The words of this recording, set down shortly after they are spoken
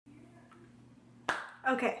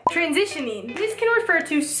Okay, transitioning. This can refer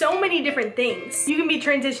to so many different things. You can be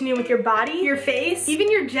transitioning with your body, your face, even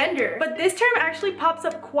your gender. But this term actually pops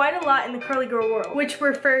up quite a lot in the curly girl world, which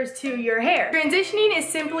refers to your hair. Transitioning is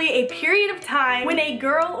simply a period of time when a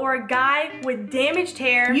girl or a guy with damaged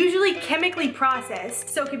hair, usually chemically processed,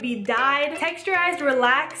 so it could be dyed, texturized,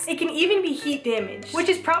 relaxed, it can even be heat damaged, which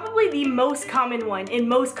is probably the most common one in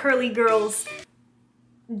most curly girls'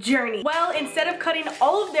 journey. Well, instead of cutting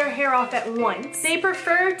all of their hair off at once, they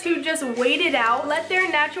prefer to just wait it out, let their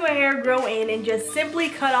natural hair grow in, and just simply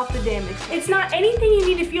cut off the damage. It's not anything you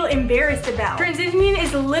need to feel embarrassed about. Transitioning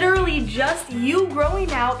is literally just you growing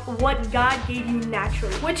out what God gave you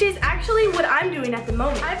naturally, which is actually what I'm doing at the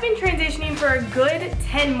moment. I've been transitioning for a good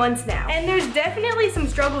 10 months now, and there's definitely some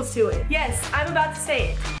struggles to it. Yes, I'm about to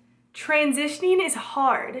say it. Transitioning is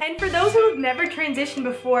hard. And for those who have never transitioned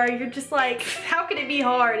before, you're just like, how could it be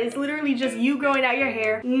hard? It's literally just you growing out your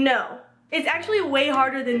hair. No. It's actually way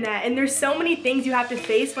harder than that, and there's so many things you have to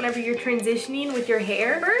face whenever you're transitioning with your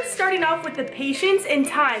hair. First, starting off with the patience and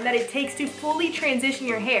time that it takes to fully transition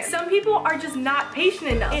your hair. Some people are just not patient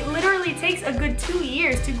enough. It literally takes a good 2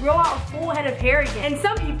 years to grow out a full head of hair again. And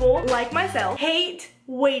some people, like myself, hate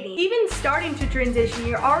waiting. Even starting to transition,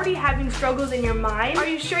 you're already having struggles in your mind. Are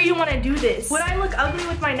you sure you want to do this? Would I look ugly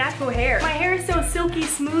with my natural hair? My hair is so silky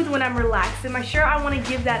smooth when I'm relaxed. Am I sure I want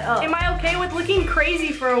to give that up? Am I okay with looking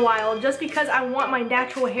crazy for a while just because I want my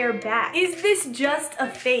natural hair back? Is this just a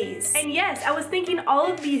phase? And yes, I was thinking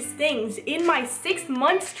all of these things in my 6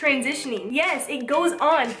 months transitioning. Yes, it goes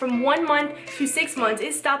on from 1 month to 6 months.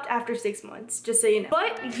 It stopped after 6 months, just so you know.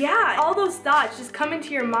 But yeah, all those thoughts just come into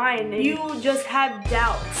your mind and you just have doubts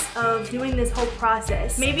of doing this whole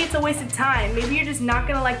process. Maybe it's a waste of time. Maybe you're just not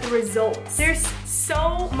gonna like the results. There's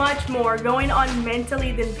so much more going on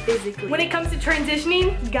mentally than physically. When it comes to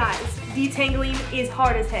transitioning, guys, detangling is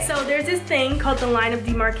hard as heck. So there's this thing called the line of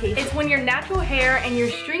demarcation. It's when your natural hair and your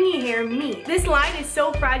stringy hair meet. This line is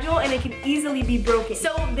so fragile and it can easily be broken.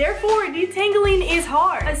 So therefore, detangling is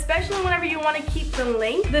hard, especially whenever you want to keep the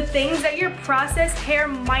length, the things that your processed hair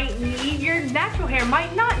might need, your natural hair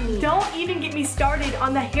might not need. Don't even get me started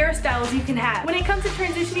on the hairstyles you can have. When it comes to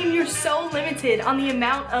transitioning, you're so limited on the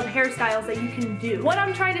amount of hairstyles that you can do. What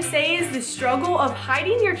I'm trying to say is the struggle of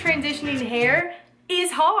hiding your transitioning hair is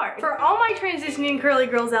hard. For all my transitioning curly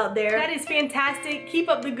girls out there, that is fantastic. Keep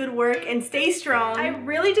up the good work and stay strong. I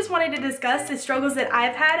really just wanted to discuss the struggles that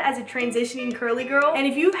I've had as a transitioning curly girl. And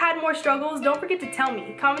if you've had more struggles, don't forget to tell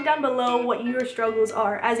me. Comment down below what your struggles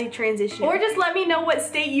are as a transition. Or just let me know what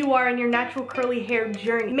state you are in your natural curly hair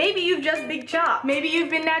journey. Maybe you've just big chopped. Maybe you've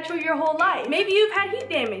been natural your whole life. Maybe you've had heat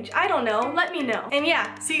damage. I don't know. Let me know. And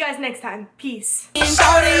yeah, see you guys next time. Peace.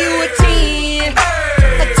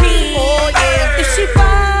 Oh yeah, if she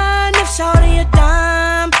fine, if shawty a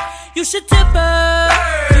dime, you should tip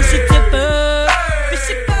her.